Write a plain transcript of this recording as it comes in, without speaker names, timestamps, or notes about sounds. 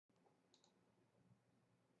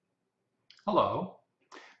Hello,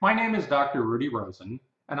 my name is Dr. Rudy Rosen,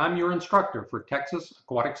 and I'm your instructor for Texas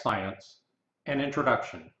Aquatic Science and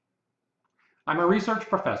Introduction. I'm a research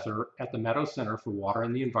professor at the Meadows Center for Water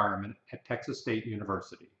and the Environment at Texas State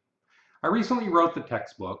University. I recently wrote the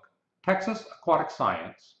textbook, Texas Aquatic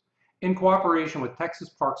Science, in cooperation with Texas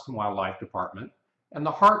Parks and Wildlife Department and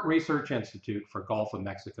the Hart Research Institute for Gulf of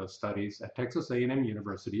Mexico Studies at Texas A&M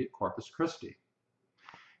University at Corpus Christi.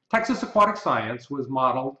 Texas Aquatic Science was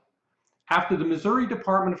modeled after the Missouri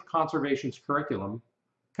Department of Conservation's curriculum,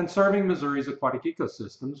 Conserving Missouri's Aquatic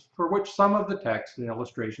Ecosystems, for which some of the text and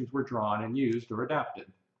illustrations were drawn and used or adapted.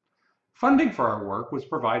 Funding for our work was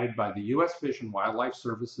provided by the U.S. Fish and Wildlife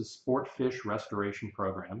Service's Sport Fish Restoration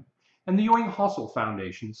Program and the Ewing-Hussell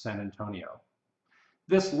Foundation, San Antonio.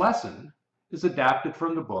 This lesson is adapted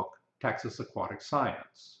from the book, Texas Aquatic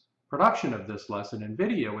Science. Production of this lesson in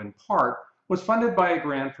video, in part, was funded by a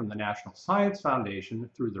grant from the National Science Foundation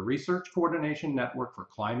through the Research Coordination Network for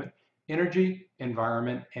Climate, Energy,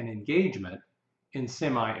 Environment, and Engagement in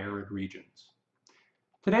Semi-Arid Regions.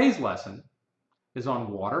 Today's lesson is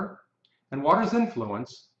on water and water's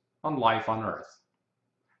influence on life on Earth.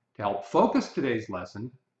 To help focus today's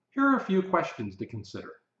lesson, here are a few questions to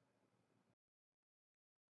consider.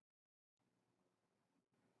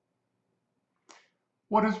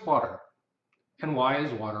 What is water, and why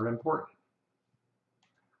is water important?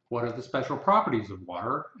 What are the special properties of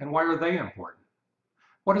water, and why are they important?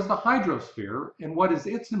 What is the hydrosphere, and what is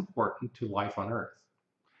its importance to life on Earth?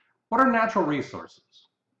 What are natural resources?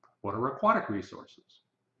 What are aquatic resources?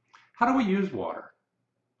 How do we use water?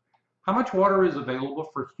 How much water is available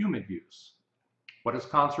for human use? What is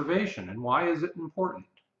conservation, and why is it important?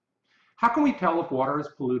 How can we tell if water is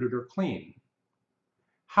polluted or clean?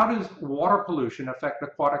 How does water pollution affect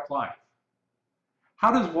aquatic life?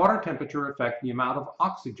 How does water temperature affect the amount of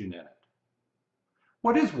oxygen in it?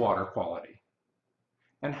 What is water quality?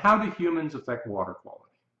 And how do humans affect water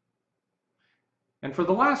quality? And for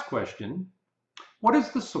the last question, what is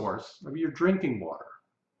the source of your drinking water?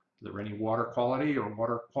 Are there any water quality or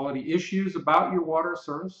water quality issues about your water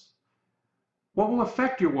source? What will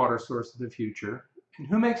affect your water source in the future? And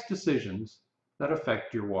who makes decisions that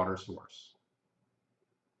affect your water source?